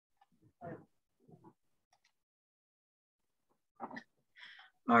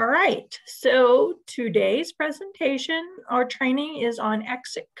All right, so today's presentation or training is on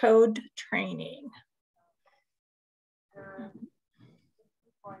exit code training.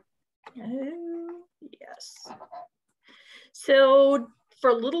 Oh, yes. So for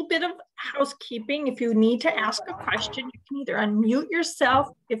a little bit of housekeeping, if you need to ask a question, you can either unmute yourself.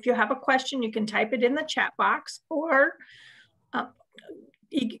 If you have a question, you can type it in the chat box, or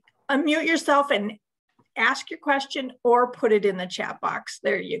unmute yourself and ask your question or put it in the chat box.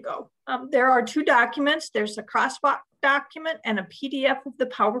 There you go. There are two documents. There's a crosswalk document and a PDF of the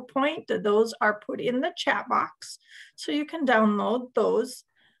PowerPoint. Those are put in the chat box, so you can download those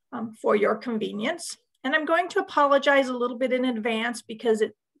for your convenience. And I'm going to apologize a little bit in advance because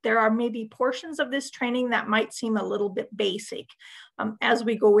there are maybe portions of this training that might seem a little bit basic as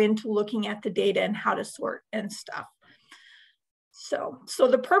we go into looking at the data and how to sort and stuff. So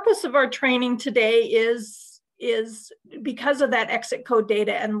the purpose of our training today is because of that exit code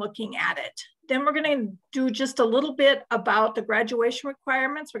data and looking at it. Then we're going to do just a little bit about the graduation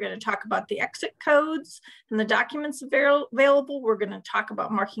requirements. We're going to talk about the exit codes and the documents available. We're going to talk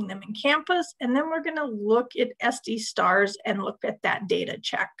about marking them in Canvas, and then we're going to look at SD stars and look at that data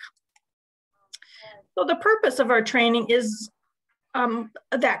check. So the purpose of our training is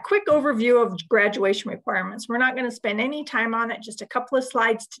that quick overview of graduation requirements. We're not going to spend any time on it, just a couple of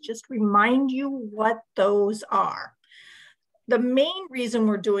slides to just remind you what those are. The main reason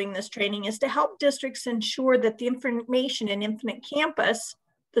we're doing this training is to help districts ensure that the information in Infinite Campus,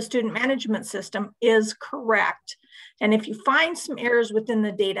 the student management system, is correct. And if you find some errors within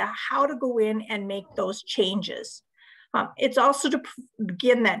the data, how to go in and make those changes. It's also to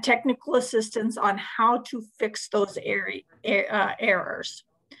begin that technical assistance on how to fix those errors.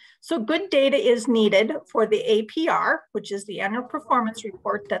 So good data is needed for the APR, which is the annual performance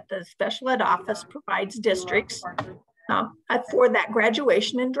report that the special ed office provides districts for that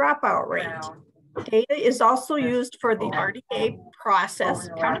graduation and dropout rate. Data is also used for the RDA process,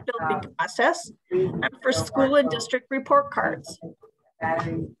 accountability process, and for school and district report cards.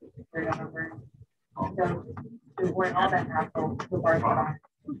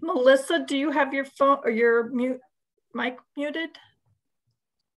 Melissa, do you have your phone or your mic muted?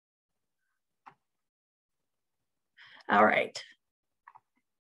 All right.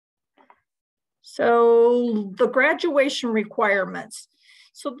 So the graduation requirements.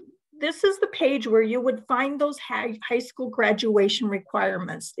 So this is the page where you would find those high school graduation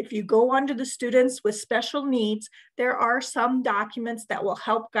requirements. If you go onto the students with special needs, there are some documents that will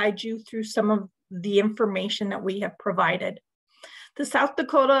help guide you through some of the information that we have provided. The South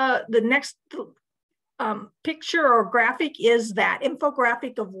Dakota, the next picture or graphic is that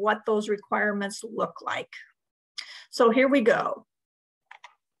infographic of what those requirements look like. So here we go.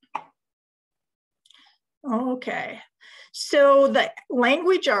 Okay, so the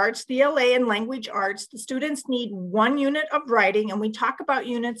language arts, the LA and language arts, the students need 1 unit of writing, and we talk about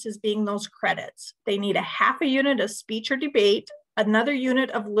units as being those credits. They need a half a unit of speech or debate, another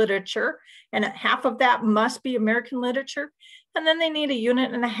unit of literature, and half of that must be American literature. And then they need a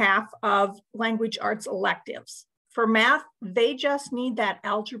unit and a half of language arts electives. For math, they just need that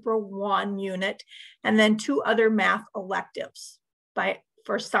Algebra 1 unit and then 2 other math electives.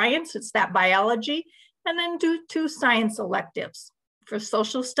 For science, it's that biology, and then do 2 science electives. For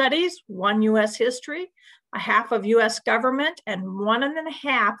social studies, 1 US history, a half of US government, and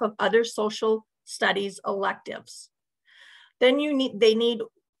 1.5 of other social studies electives. Then they need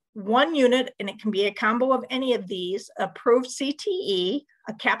 1 unit, and it can be a combo of any of these, approved CTE,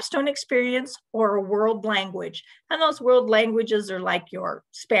 a capstone experience, or a world language. And those world languages are like your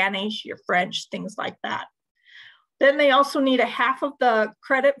Spanish, your French, things like that. Then they also need a half of the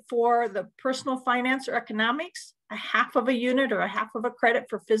credit for the personal finance or economics, a half of a unit or a half of a credit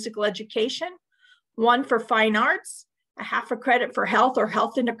for physical education, 1 for fine arts, a half a credit for health or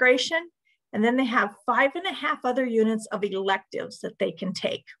health integration, and then they have 5.5 other units of electives that they can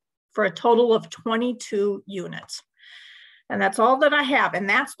take for a total of 22 units. And that's all that I have. And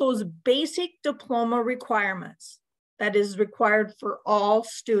that's those basic diploma requirements that is required for all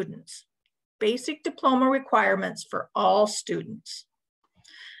students. Basic diploma requirements for all students.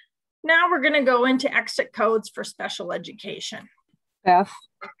 Now we're going to go into exit codes for special education. Beth?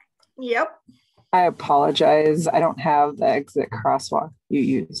 Yep. I apologize. I don't have the exit crosswalk you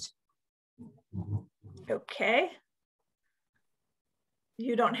used. Okay.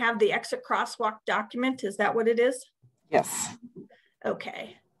 You don't have the exit crosswalk document, is that what it is? Yes.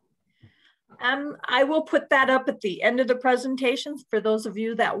 Okay. I will put that up at the end of the presentations for those of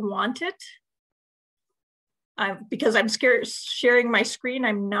you that want it. Because I'm scared sharing my screen,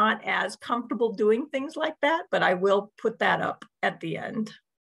 I'm not as comfortable doing things like that, but I will put that up at the end.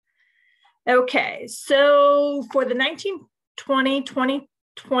 Okay, so for the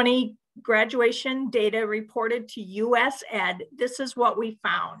 2020 graduation data reported to US Ed, this is what we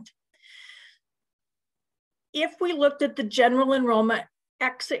found. If we looked at the general enrollment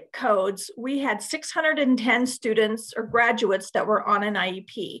exit codes, we had 610 students or graduates that were on an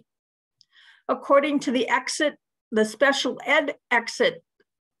IEP. According to the special ed exit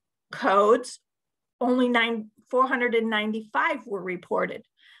codes, only 495 were reported.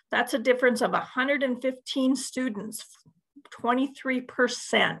 That's a difference of 115 students,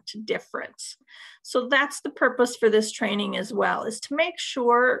 23% difference. So that's the purpose for this training as well, is to make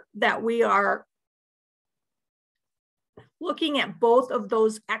sure that we are looking at both of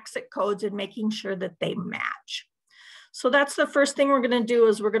those exit codes and making sure that they match. So that's the first thing we're going to do,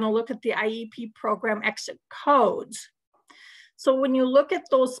 is we're going to look at the IEP program exit codes. So when you look at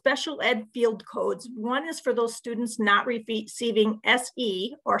those special ed field codes, one is for those students not receiving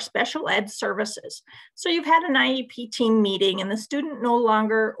SE or special ed services. So you've had an IEP team meeting and the student no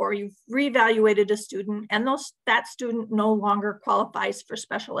longer, or you've reevaluated a student and that student no longer qualifies for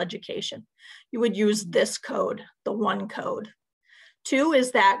special education. You would use this code, the 1 code. 2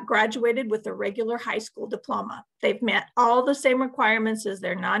 is that graduated with a regular high school diploma. They've met all the same requirements as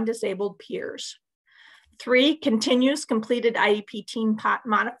their non-disabled peers. 3, continues completed IEP team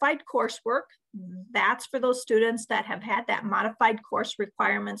modified coursework. That's for those students that have had that modified course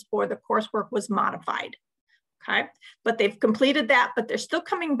requirements or the coursework was modified, okay? But they've completed that, but they're still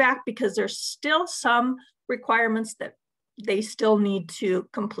coming back because there's still some requirements that they still need to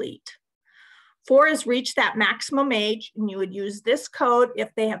complete. 4 is reach that maximum age, and you would use this code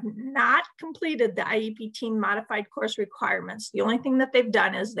if they have not completed the IEP team modified course requirements. The only thing that they've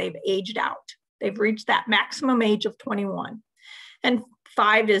done is they've aged out. They've reached that maximum age of 21. And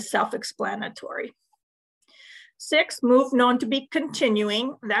 5 is self-explanatory. 6, move known to be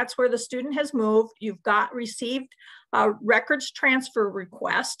continuing. That's where the student has moved. You've received a records transfer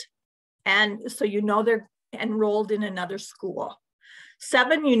request. And so you know they're enrolled in another school.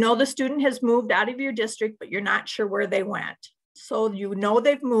 7, you know the student has moved out of your district, but you're not sure where they went. So you know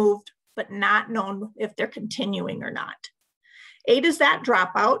they've moved, but not known if they're continuing or not. 8 is that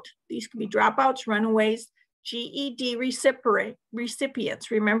dropout. These can be dropouts, runaways, GED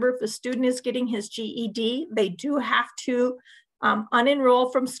recipients. Remember, if the student is getting his GED, they do have to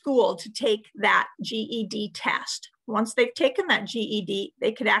unenroll from school to take that GED test. Once they've taken that GED,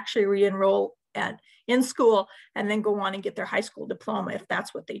 they could actually re-enroll in school and then go on and get their high school diploma if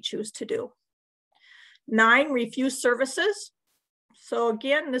that's what they choose to do. 9, refuse services. So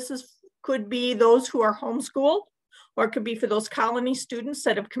again, could be those who are homeschooled, or it could be for those colony students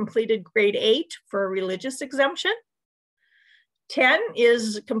that have completed grade 8 for a religious exemption. 10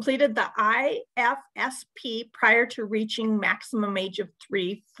 is completed the IFSP prior to reaching maximum age of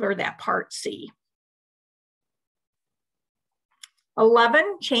 3 for that Part C.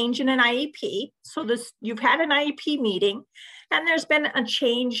 11, change in an IEP. So you've had an IEP meeting and there's been a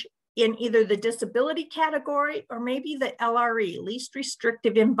change in either the disability category or maybe the LRE, least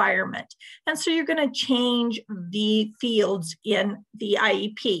restrictive environment. And so you're going to change the fields in the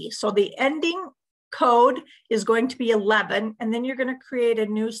IEP. So the ending code is going to be 11, and then you're going to create a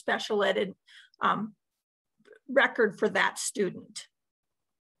new special ed record for that student.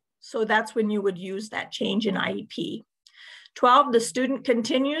 So that's when you would use that change in IEP. 12, the student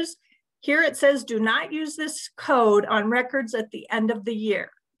continues. Here it says, do not use this code on records at the end of the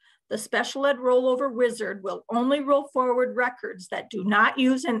year. The special ed rollover wizard will only roll forward records that do not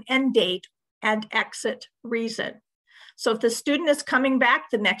use an end date and exit reason. So if the student is coming back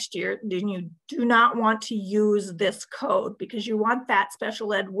the next year, then you do not want to use this code because you want that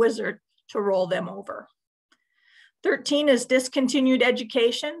special ed wizard to roll them over. 13 is discontinued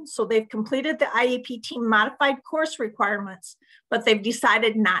education. So they've completed the IEP team modified course requirements, but they've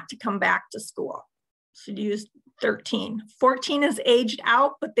decided not to come back to school. So you use 13. 14 is aged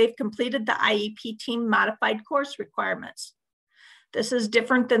out, but they've completed the IEP team modified course requirements. This is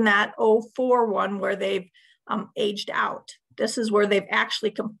different than that 04 one where they've aged out. This is where they've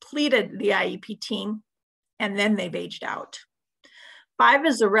actually completed the IEP team and then they've aged out. 5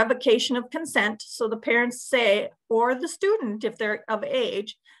 is a revocation of consent. So the parents say, or the student, if they're of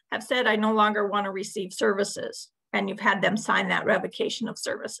age, have said, I no longer want to receive services. And you've had them sign that revocation of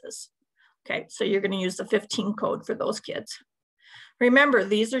services. Okay, so you're going to use the 15 code for those kids. Remember,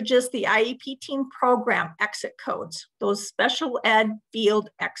 these are just the IEP team program exit codes, those special ed field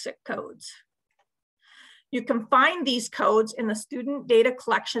exit codes. You can find these codes in the Student Data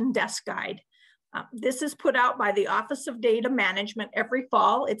Collection Desk Guide. This is put out by the Office of Data Management every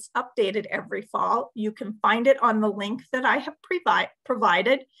fall. It's updated every fall. You can find it on the link that I have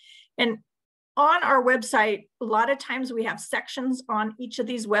provided. And on our website, a lot of times we have sections on each of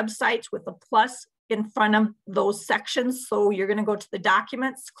these websites with a plus in front of those sections. So you're going to go to the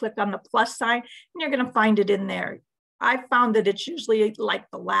documents, click on the plus sign, and you're going to find it in there. I found that it's usually like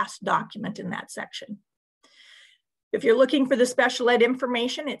the last document in that section. If you're looking for the special ed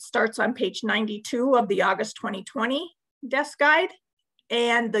information, it starts on page 92 of the August 2020 desk guide.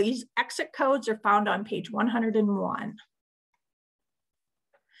 And these exit codes are found on page 101.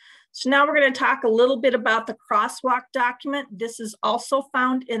 So now we're going to talk a little bit about the crosswalk document. This is also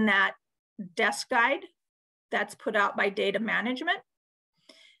found in that desk guide that's put out by Data Management.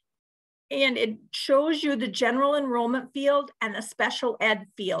 And it shows you the general enrollment field and the special ed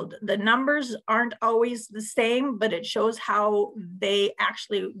field. The numbers aren't always the same, but it shows how they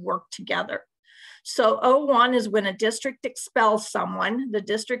actually work together. So O1 is when a district expels someone. The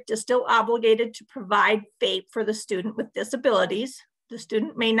district is still obligated to provide FAPE for the student with disabilities. The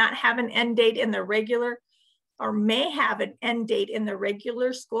student may not have an end date in their regular, or may have an end date in the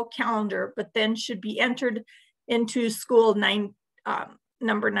regular school calendar, but then should be entered into school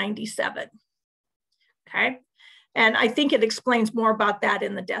number 97, okay? And I think it explains more about that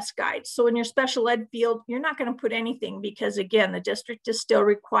in the desk guide. So in your special ed field, you're not gonna put anything because again, the district is still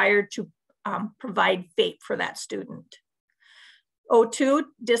required to provide FAPE for that student. O2,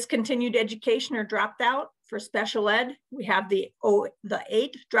 discontinued education or dropped out. For special ed, we have the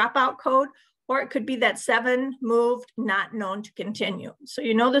 8 dropout code, or it could be that 7 moved, not known to continue. So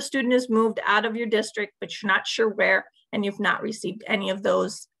you know the student is moved out of your district, but you're not sure where, and you've not received any of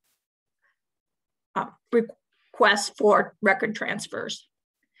those requests for record transfers.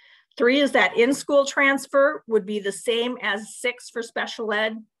 3 is that in-school transfer would be the same as 6 for special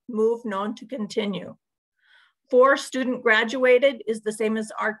ed, move, known to continue. 4, student graduated is the same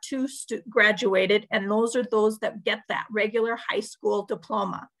as R2 graduated, and those are those that get that regular high school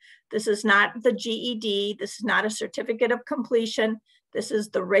diploma. This is not the GED, this is not a certificate of completion, this is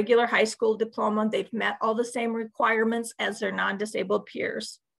the regular high school diploma. They've met all the same requirements as their non-disabled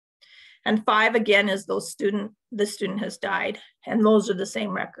peers. And 5 again is the student has died, and those are the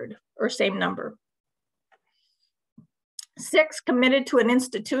same record or same number. 6, committed to an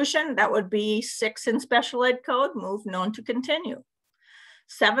institution, that would be 6 in special ed code, move, known to continue.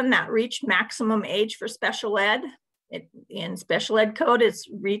 7, that reached maximum age for special ed. In special ed code, it's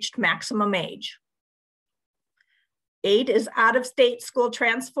reached maximum age. 8 is out of state school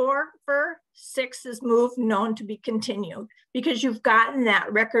transfer. 6 is moved, known to be continued, because you've gotten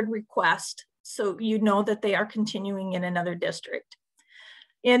that record request, so you know that they are continuing in another district.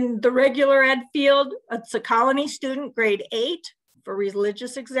 In the regular ed field, it's a colony student, grade 8 for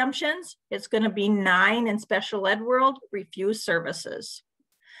religious exemptions. It's going to be 9 in special ed world, refuse services.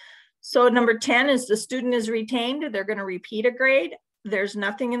 So number 10 is the student is retained. They're going to repeat a grade. There's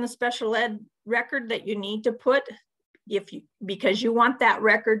nothing in the special ed record that you need to put because you want that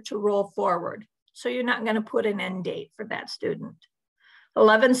record to roll forward. So you're not going to put an end date for that student.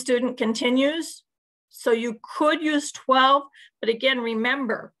 11, student continues. So you could use 12, but again,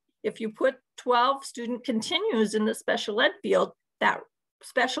 remember, if you put 12, student continues in the special ed field, that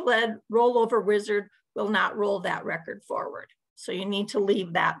special ed rollover wizard will not roll that record forward. So you need to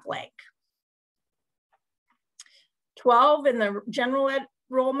leave that blank. 12 in the general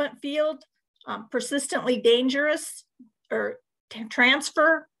enrollment field, persistently dangerous or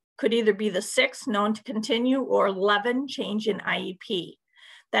transfer could either be the 6, known to continue, or 11, change in IEP.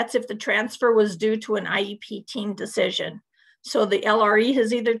 That's if the transfer was due to an IEP team decision. So the LRE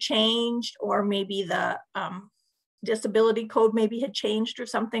has either changed, or maybe the disability code maybe had changed or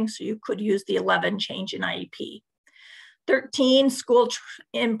something. So you could use the 11, change in IEP. 13, school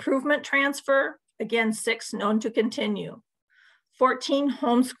improvement transfer. Again, 6, known to continue. 14,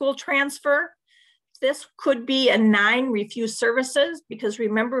 homeschool transfer. This could be a 9, refuse services, because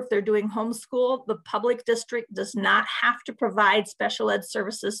remember, if they're doing homeschool, the public district does not have to provide special ed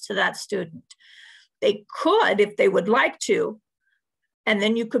services to that student. They could if they would like to, and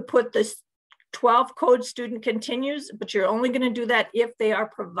then you could put this 12 code student continues, but you're only going to do that if they are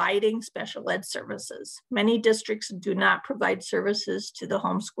providing special ed services. Many districts do not provide services to the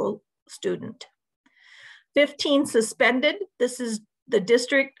homeschool student. 15, suspended. This is the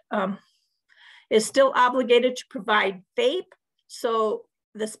district is still obligated to provide FAPE. So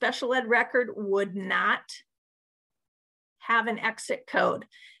the special ed record would not have an exit code.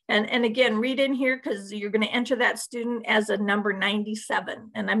 And again, read in here because you're going to enter that student as a number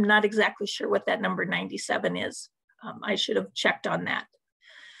 97. And I'm not exactly sure what that number 97 is. I should have checked on that.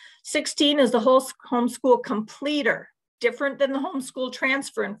 16 is the whole homeschool completer, different than the homeschool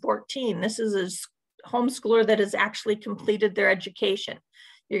transfer in 14. This is a homeschooler that has actually completed their education.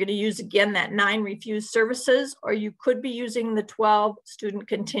 You're going to use again that 9 refused services, or you could be using the 12 student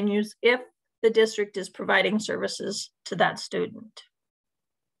continues if the district is providing services to that student.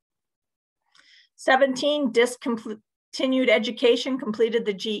 17, discontinued education, completed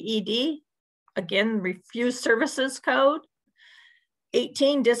the GED. Again, refused services code.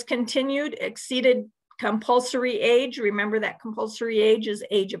 18, discontinued, exceeded compulsory age. Remember that compulsory age is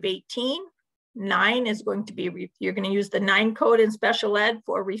age of 18. 9 is going to be, you're going to use the 9 code in special ed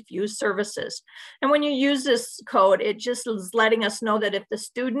for refused services. And when you use this code, it just is letting us know that if the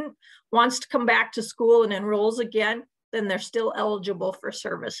student wants to come back to school and enrolls again, then they're still eligible for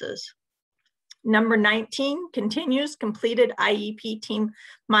services. Number 19, continues, completed IEP team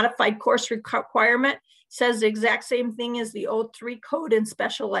modified course requirement, says the exact same thing as the 03 code in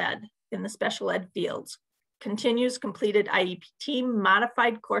special ed, in the special ed fields. Continues, completed IEP team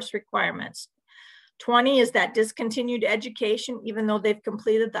modified course requirements. 20 is that discontinued education, even though they've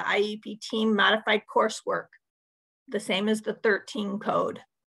completed the IEP team modified coursework, the same as the 13 code.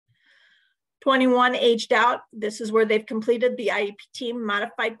 21, aged out. This is where they've completed the IEP team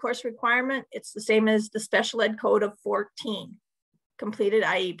modified course requirement. It's the same as the special ed code of 14. Completed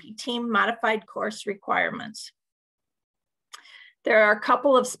IEP team modified course requirements. There are a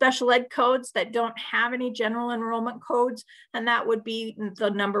couple of special ed codes that don't have any general enrollment codes, and that would be the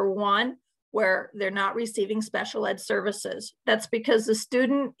number 1, where they're not receiving special ed services. That's because the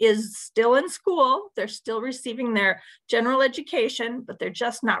student is still in school, they're still receiving their general education, but they're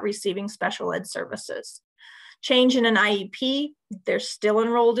just not receiving special ed services. Change in an IEP, they're still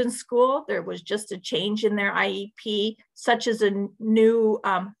enrolled in school. There was just a change in their IEP, such as a new,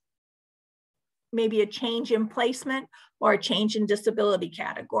 maybe a change in placement or a change in disability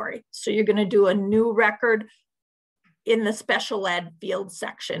category. So you're gonna do a new record in the special ed field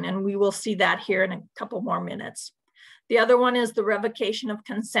section, and we will see that here in a couple more minutes. The other one is the revocation of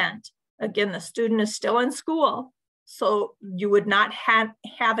consent. Again, the student is still in school, so you would not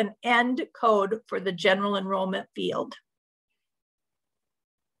have an end code for the general enrollment field.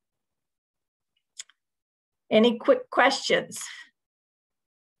 Any quick questions?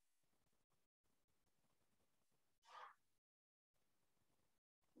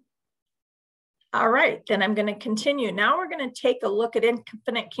 All right, then I'm going to continue. Now we're going to take a look at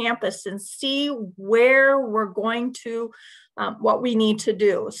Infinite Campus and see where we're going to, what we need to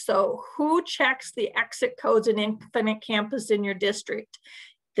do. So who checks the exit codes in Infinite Campus in your district?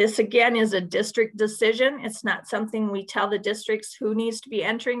 This again is a district decision. It's not something we tell the districts who needs to be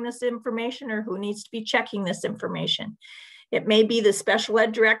entering this information or who needs to be checking this information. It may be the special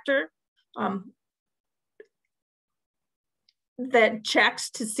ed director, that checks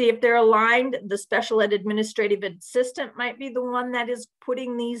to see if they're aligned. The special ed administrative assistant might be the one that is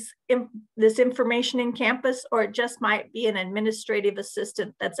putting this information in campus, or it just might be an administrative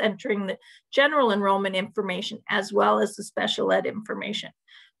assistant that's entering the general enrollment information as well as the special ed information.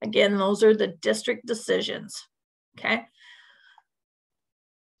 Again, those are the district decisions, okay?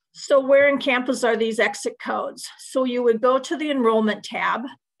 So where in campus are these exit codes? So you would go to the enrollment tab,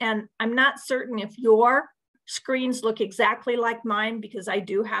 and I'm not certain if your screens look exactly like mine because I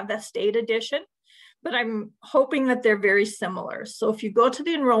do have that state edition, but I'm hoping that they're very similar. So if you go to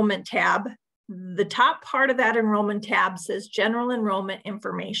the enrollment tab, the top part of that enrollment tab says general enrollment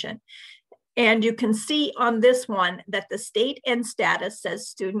information. And you can see on this one that the state and status says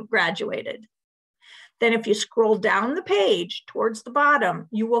student graduated. Then if you scroll down the page towards the bottom,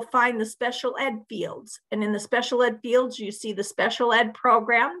 you will find the special ed fields. And in the special ed fields, you see the special ed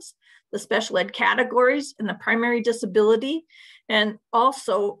programs, the special ed categories, and the primary disability. And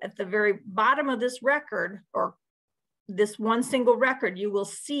also at the very bottom of this record, or this one single record, you will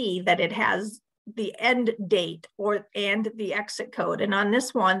see that it has the end date and the exit code. And on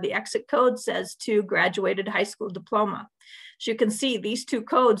this one, the exit code says to graduated high school diploma. As you can see, these two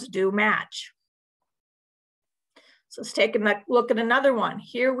codes do match. So let's take a look at another one.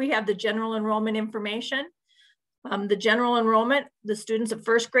 Here we have the general enrollment information. The general enrollment, the student's a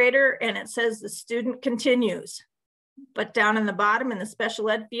first grader, and it says the student continues. But down in the bottom in the special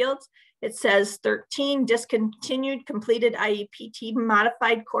ed fields, it says 13 discontinued completed IEP team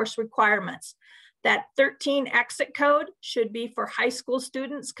modified course requirements. That 13 exit code should be for high school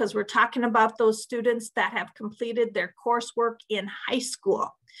students because we're talking about those students that have completed their coursework in high school.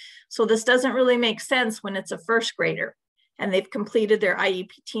 So this doesn't really make sense when it's a first grader and they've completed their IEP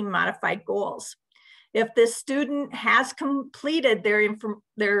team modified goals. If this student has completed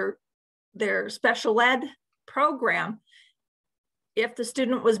their special ed program, if the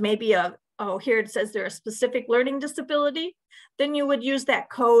student was maybe here it says they're a specific learning disability, then you would use that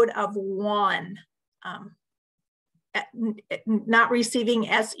code of 1. not receiving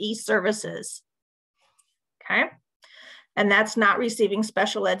SE services. Okay, and that's not receiving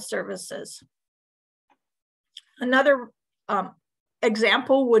special ed services. Another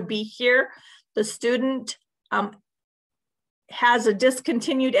example would be here. The student has a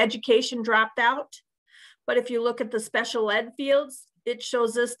discontinued education, dropped out. But if you look at the special ed fields, it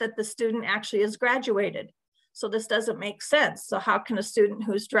shows us that the student actually has graduated. So this doesn't make sense. So how can a student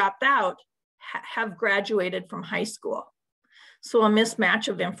who's dropped out have graduated from high school? So a mismatch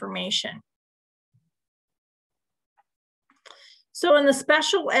of information. So in the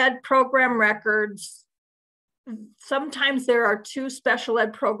special ed program records, sometimes there are 2 special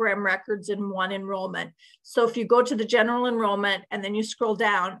ed program records in one enrollment. So if you go to the general enrollment and then you scroll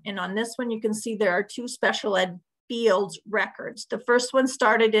down, and on this one, you can see there are 2 special ed fields records. The first one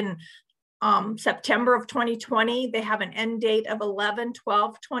started in September of 2020. They have an end date of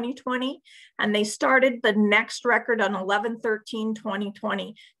 11/12/2020, and they started the next record on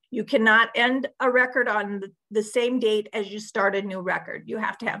 11/13/2020. You cannot end a record on the same date as you start a new record. You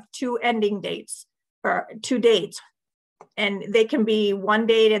have to have 2 ending dates, or 2 dates, and they can be one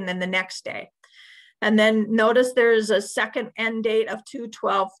date and then the next day. And then notice there's a second end date of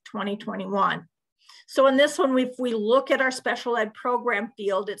 2/12/2021. So in this one, if we look at our special ed program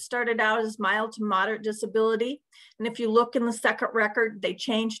field, it started out as mild to moderate disability. And if you look in the second record, they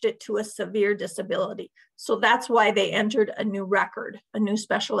changed it to a severe disability. So that's why they entered a new record, a new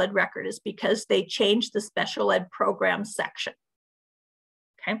special ed record, is because they changed the special ed program section.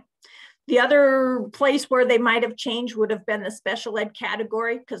 Okay. The other place where they might have changed would have been the special ed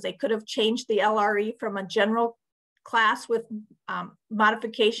category, because they could have changed the LRE from a general class with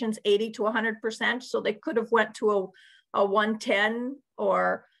modifications 80 to 100%. So they could have went to a 110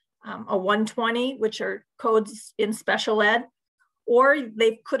 or a 120, which are codes in special ed, or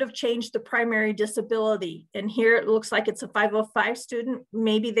they could have changed the primary disability. And here it looks like it's a 505 student.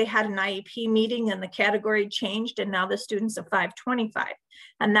 Maybe they had an IEP meeting and the category changed, and now the student's a 525.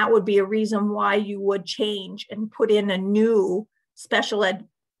 And that would be a reason why you would change and put in a new special ed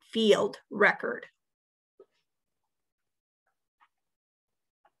field record.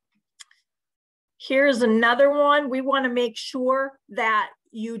 Here's another one. We want to make sure that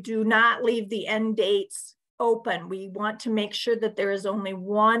you do not leave the end dates open. We want to make sure that there is only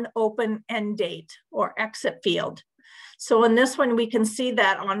one open end date or exit field. So in this one, we can see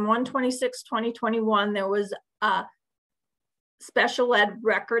that on 1/26/2021, there was a special ed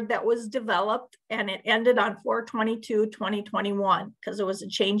record that was developed, and it ended on 4/22/2021 because there was a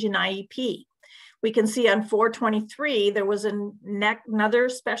change in IEP. We can see on 4/23, there was another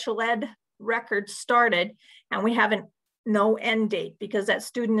special ed record started, and we have no end date because that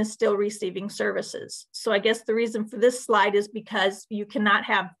student is still receiving services. So I guess the reason for this slide is because you cannot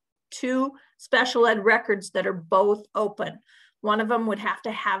have 2 special ed records that are both open. One of them would have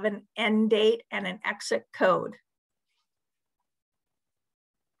to have an end date and an exit code.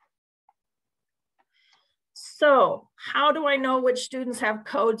 So how do I know which students have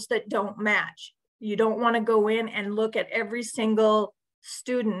codes that don't match? You don't want to go in and look at every single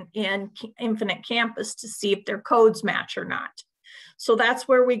student in Infinite Campus to see if their codes match or not. So that's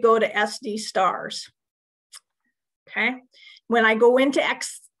where we go to SD stars. Okay. When I go into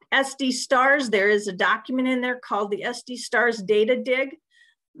SD stars, there is a document in there called the SD stars data dig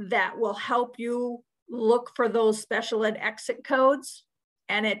that will help you look for those special ed exit codes.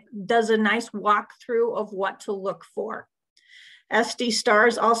 And it does a nice walkthrough of what to look for. SD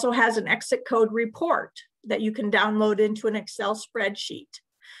stars also has an exit code report that you can download into an Excel spreadsheet.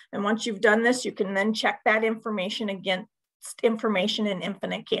 And once you've done this, you can then check that information against information in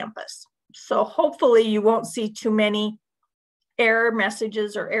Infinite Campus. So hopefully you won't see too many error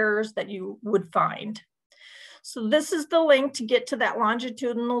messages or errors that you would find. So this is the link to get to that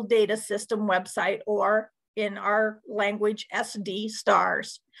longitudinal data system website, or in our language, SD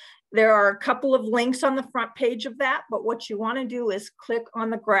stars. There are a couple of links on the front page of that, but what you want to do is click on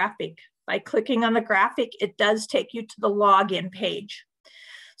the graphic. By clicking on the graphic, it does take you to the login page.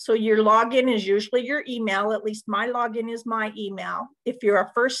 So your login is usually your email. At least my login is my email. If you're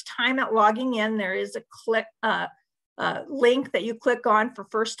a first time at logging in, there is a link that you click on for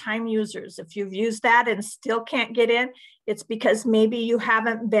first time users. If you've used that and still can't get in, it's because maybe you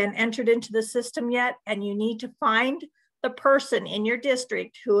haven't been entered into the system yet, and you need to find the person in your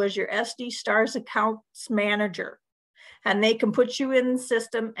district who is your SD stars accounts manager. And they can put you in the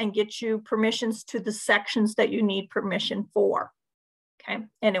system and get you permissions to the sections that you need permission for. Okay,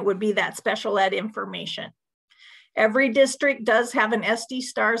 and it would be that special ed information. Every district does have an SD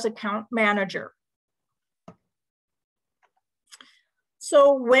stars account manager.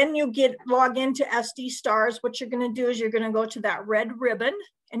 So when you log into SD Stars, what you're going to do is you're going to go to that red ribbon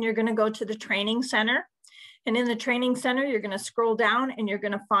and you're going to go to the training center. And in the training center, you're going to scroll down and you're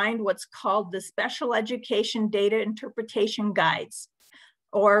going to find what's called the Special Education Data Interpretation Guides,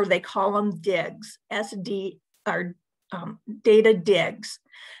 or they call them DIGs, SD, or data DIGs.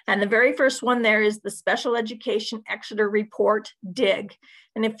 And the very first one there is the Special Education Exeter Report DIG.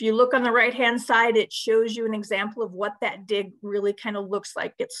 And if you look on the right-hand side, it shows you an example of what that DIG really kind of looks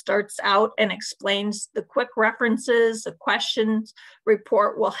like. It starts out and explains the quick references, the questions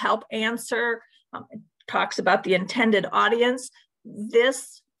report will help answer. It talks about the intended audience.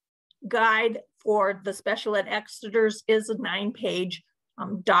 This guide for the special ed Exeters is a 9-page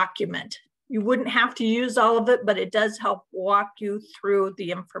document. You wouldn't have to use all of it, but it does help walk you through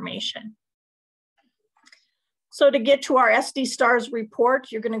the information. So to get to our SD Stars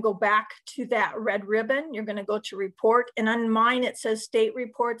report, you're going to go back to that red ribbon. You're going to go to report, and on mine it says state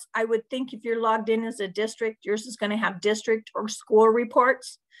reports. I would think if you're logged in as a district, yours is going to have district or school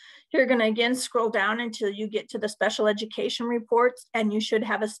reports. You're going to again scroll down until you get to the special education reports, and you should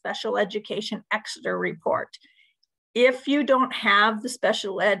have a special education Exeter report. If you don't have the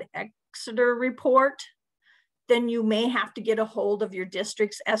special ed Exeter report, then you may have to get a hold of your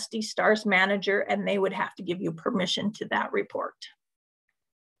district's SD Stars manager, and they would have to give you permission to that report.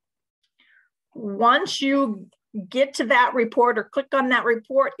 Once you get to that report or click on that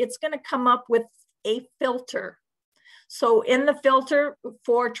report, it's going to come up with a filter. So in the filter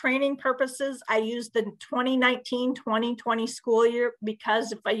for training purposes, I use the 2019-2020 school year,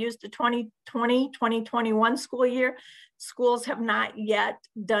 because if I use the 2020-2021 school year, schools have not yet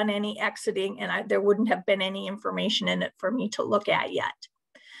done any exiting, and there wouldn't have been any information in it for me to look at yet.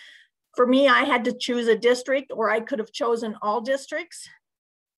 For me, I had to choose a district, or I could have chosen all districts.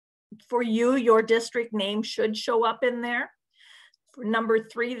 For you, your district name should show up in there. For number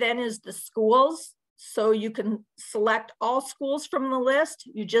 3 then is the schools. So you can select all schools from the list.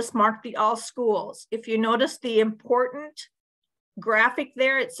 You just mark the all schools. If you notice the important graphic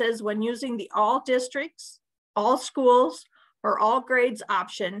there, it says when using the all districts, all schools, or all grades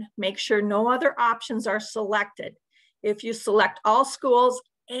option, make sure no other options are selected. If you select all schools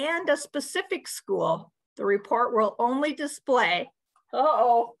and a specific school, the report will only display,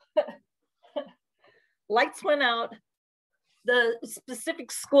 lights went out, the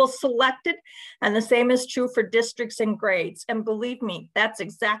specific school selected, and the same is true for districts and grades. And believe me, that's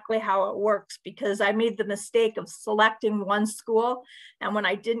exactly how it works, because I made the mistake of selecting one school, and when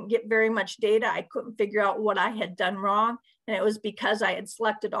I didn't get very much data, I couldn't figure out what I had done wrong. And it was because I had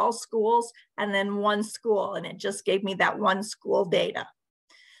selected all schools and then one school, and it just gave me that one school data.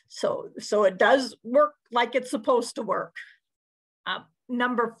 So it does work like it's supposed to work.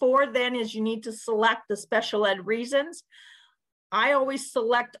 Number 4 then is you need to select the special ed reasons. I always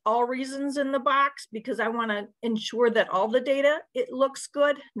select all reasons in the box because I want to ensure that all the data, it looks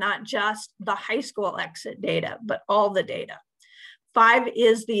good, not just the high school exit data, but all the data. 5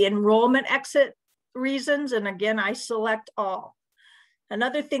 is the enrollment exit reasons. And again, I select all.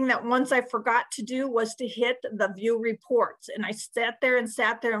 Another thing that once I forgot to do was to hit the view reports. And I sat there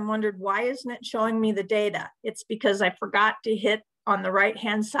and wondered, why isn't it showing me the data? It's because I forgot to hit on the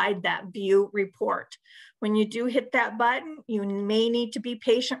right-hand side that view report. When you do hit that button, you may need to be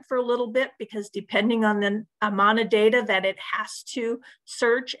patient for a little bit, because depending on the amount of data that it has to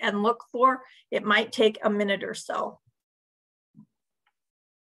search and look for, it might take a minute or so.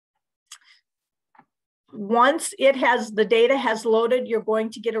 Once the data has loaded, you're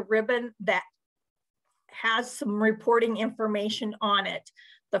going to get a ribbon that has some reporting information on it.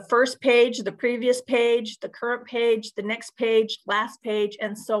 The first page, the previous page, the current page, the next page, last page,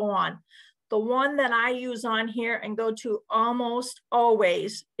 and so on. The one that I use on here and go to almost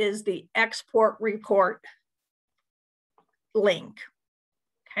always is the export report link,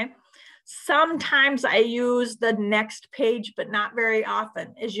 okay? Sometimes I use the next page, but not very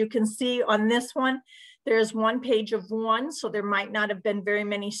often. As you can see on this one, there's one page of 1, so there might not have been very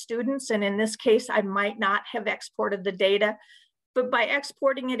many students. And in this case, I might not have exported the data. But by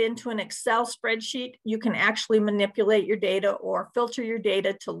exporting it into an Excel spreadsheet, you can actually manipulate your data or filter your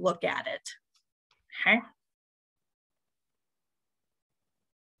data to look at it, okay?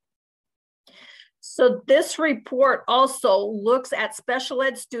 So this report also looks at special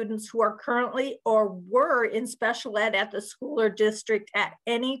ed students who are currently or were in special ed at the school or district at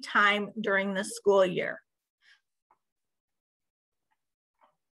any time during the school year.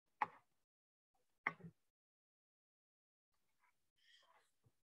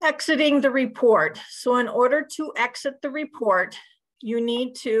 Exiting the report. So in order to exit the report, you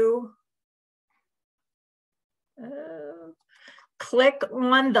need to click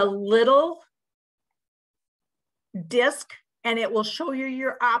on the little disc and it will show you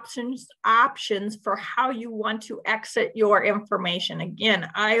your options for how you want to exit your information. Again,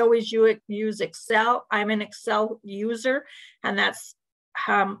 I always use Excel. I'm an Excel user, and that's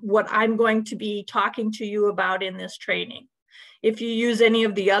what I'm going to be talking to you about in this training. If you use any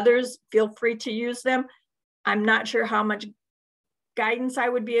of the others, feel free to use them. I'm not sure how much guidance I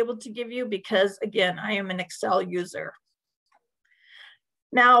would be able to give you because, again, I am an Excel user.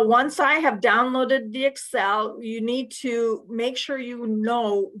 Now, once I have downloaded the Excel, you need to make sure you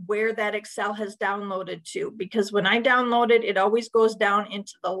know where that Excel has downloaded to, because when I download it, it always goes down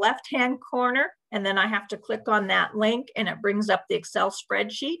into the left-hand corner, and then I have to click on that link and it brings up the Excel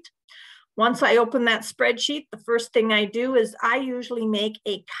spreadsheet. Once I open that spreadsheet, the first thing I do is I usually make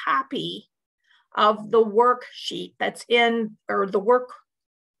a copy of the worksheet that's in, or the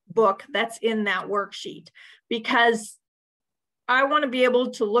workbook that's in that worksheet, because I want to be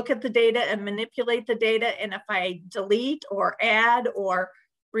able to look at the data and manipulate the data. And if I delete or add or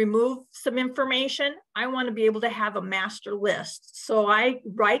remove some information, I want to be able to have a master list. So I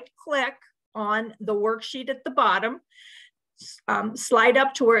right click on the worksheet at the bottom, slide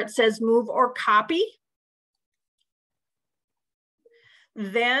up to where it says move or copy.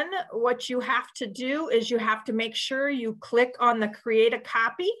 Then what you have to do is you have to make sure you click on the create a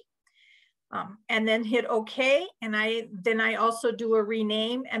copy. And then hit OK. And then I also do a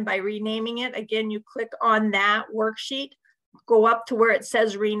rename. And by renaming it, again, you click on that worksheet, go up to where it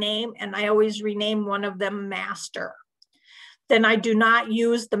says rename. And I always rename one of them master. Then I do not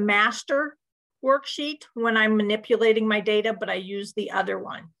use the master worksheet when I'm manipulating my data, but I use the other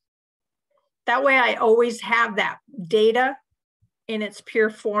one. That way I always have that data in its pure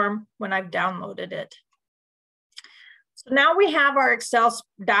form when I've downloaded it. So now we have our Excel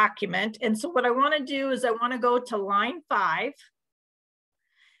document. And so what I want to do is I want to go to line 5.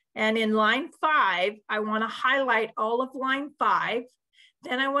 And in line 5, I want to highlight all of line 5.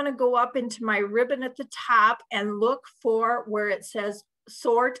 Then I want to go up into my ribbon at the top and look for where it says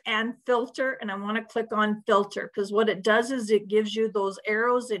sort and filter. And I want to click on filter, because what it does is it gives you those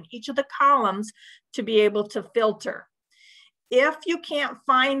arrows in each of the columns to be able to filter. If you can't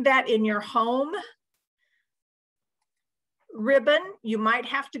find that in your home ribbon, you might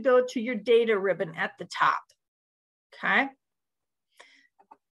have to go to your data ribbon at the top, okay?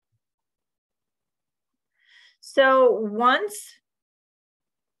 So once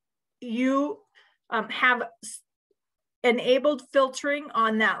you have enabled filtering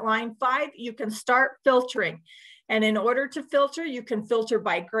on that line 5, you can start filtering. And in order to filter, you can filter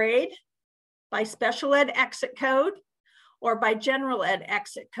by grade, by special ed exit code, or by general ed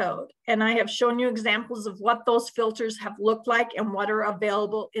exit code. And I have shown you examples of what those filters have looked like and what are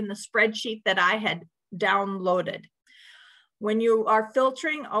available in the spreadsheet that I had downloaded. When you are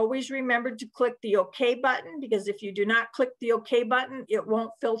filtering, always remember to click the OK button, because if you do not click the OK button, it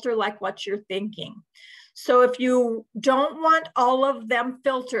won't filter like what you're thinking. So if you don't want all of them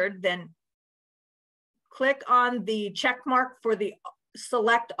filtered, then click on the check mark for the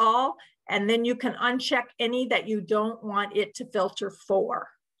select all, and then you can uncheck any that you don't want it to filter for.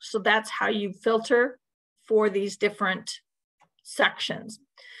 So that's how you filter for these different sections.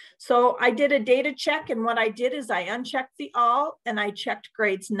 So I did a data check, and what I did is I unchecked the all and I checked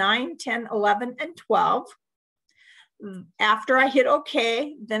grades 9, 10, 11, and 12. After I hit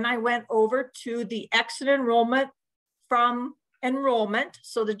OK, then I went over to the exit enrollment from enrollment,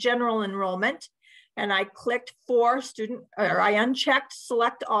 so the general enrollment, and I clicked for student, or I unchecked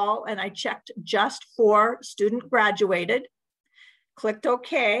select all, and I checked just for student graduated, clicked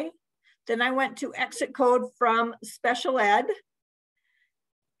OK. Then I went to exit code from special ed,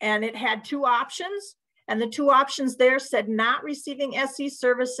 and it had 2 options, and the 2 options there said not receiving SE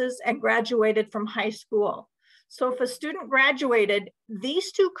services and graduated from high school. So if a student graduated,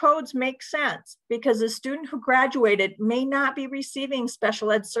 these 2 codes make sense, because a student who graduated may not be receiving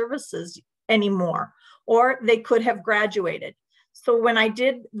special ed services anymore, or they could have graduated. So when I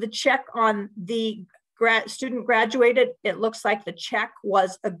did the check on the student graduated, it looks like the check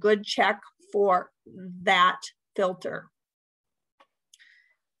was a good check for that filter.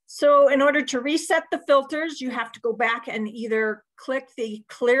 So in order to reset the filters, you have to go back and either click the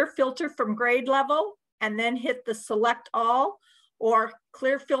clear filter from grade level and then hit the select all, or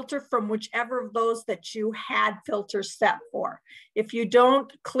clear filter from whichever of those that you had filters set for. If you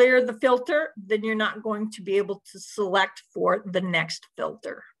don't clear the filter, then you're not going to be able to select for the next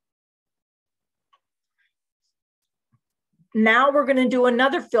filter. Now we're going to do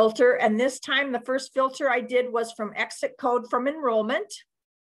another filter, and this time the first filter I did was from exit code from enrollment.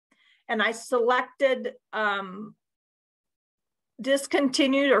 And I selected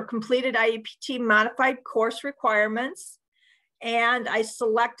discontinued or completed IEP modified course requirements. And I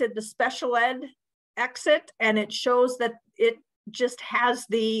selected the special ed exit, and it shows that it just has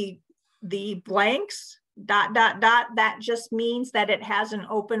the blanks, ... That just means that it has an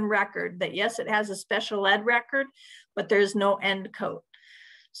open record, that yes, it has a special ed record, but there's no end code.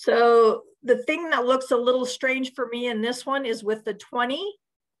 So the thing that looks a little strange for me in this one is with the 20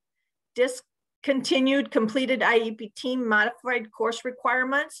 discontinued completed IEP modified course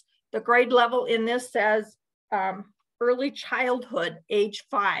requirements, the grade level in this says early childhood, age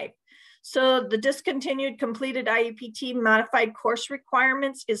 5. So the discontinued completed IEP modified course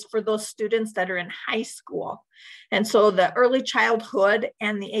requirements is for those students that are in high school. And so the early childhood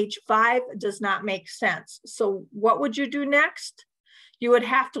and the age 5 does not make sense. So what would you do next? You would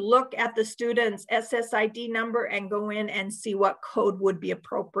have to look at the student's SSID number and go in and see what code would be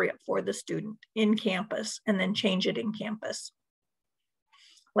appropriate for the student in campus, and then change it in campus.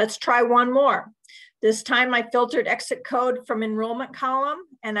 Let's try one more. This time I filtered exit code from enrollment column,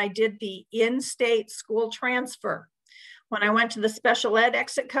 and I did the in-state school transfer. When I went to the special ed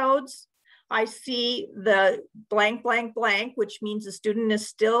exit codes, I see the blank, blank, blank, which means the student is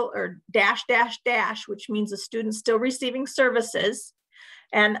still, or dash, dash, dash, which means the student's still receiving services.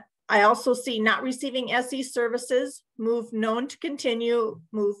 And I also see not receiving SE services, move known to continue,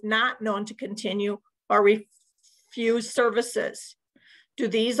 move not known to continue, or refuse services. Do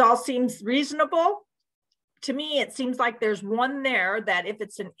these all seem reasonable? To me, it seems like there's one there that if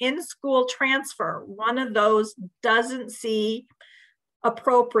it's an in-school transfer, one of those doesn't see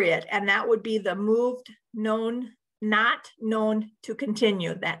appropriate, and that would be the moved known, not known to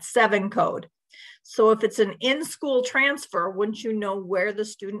continue, that 7 code. So if it's an in-school transfer, wouldn't you know where the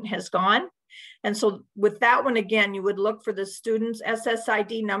student has gone? And so with that one, again, you would look for the student's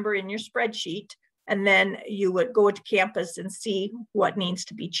SSID number in your spreadsheet, and then you would go to campus and see what needs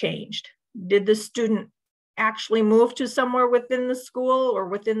to be changed. Did the student actually move to somewhere within the school or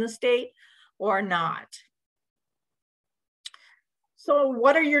within the state or not? So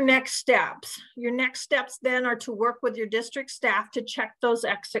what are your next steps? Your next steps then are to work with your district staff to check those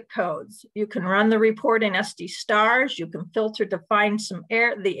exit codes. You can run the report in SD stars. You can filter to find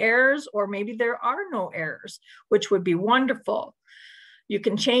the errors, or maybe there are no errors, which would be wonderful. You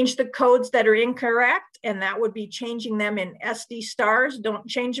can change the codes that are incorrect, and that would be changing them in SD stars. Don't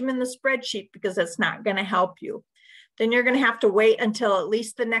change them in the spreadsheet because that's not going to help you. Then you're going to have to wait until at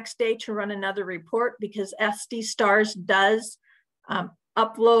least the next day to run another report, because SD stars does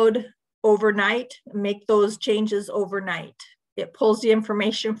upload overnight, make those changes overnight. It pulls the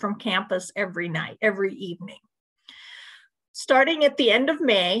information from campus every night, every evening. Starting at the end of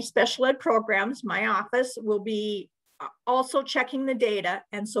May, special ed programs, my office, will be also checking the data.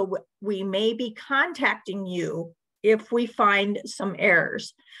 And so we may be contacting you if we find some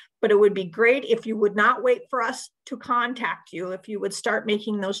errors. But it would be great if you would not wait for us to contact you, if you would start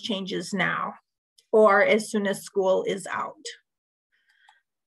making those changes now, or as soon as school is out.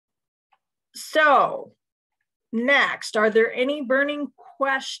 So next, are there any burning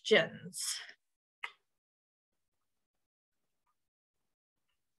questions?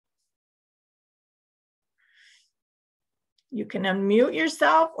 You can unmute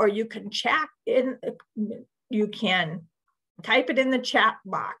yourself, or you can chat in, you can type it in the chat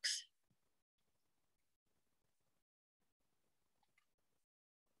box.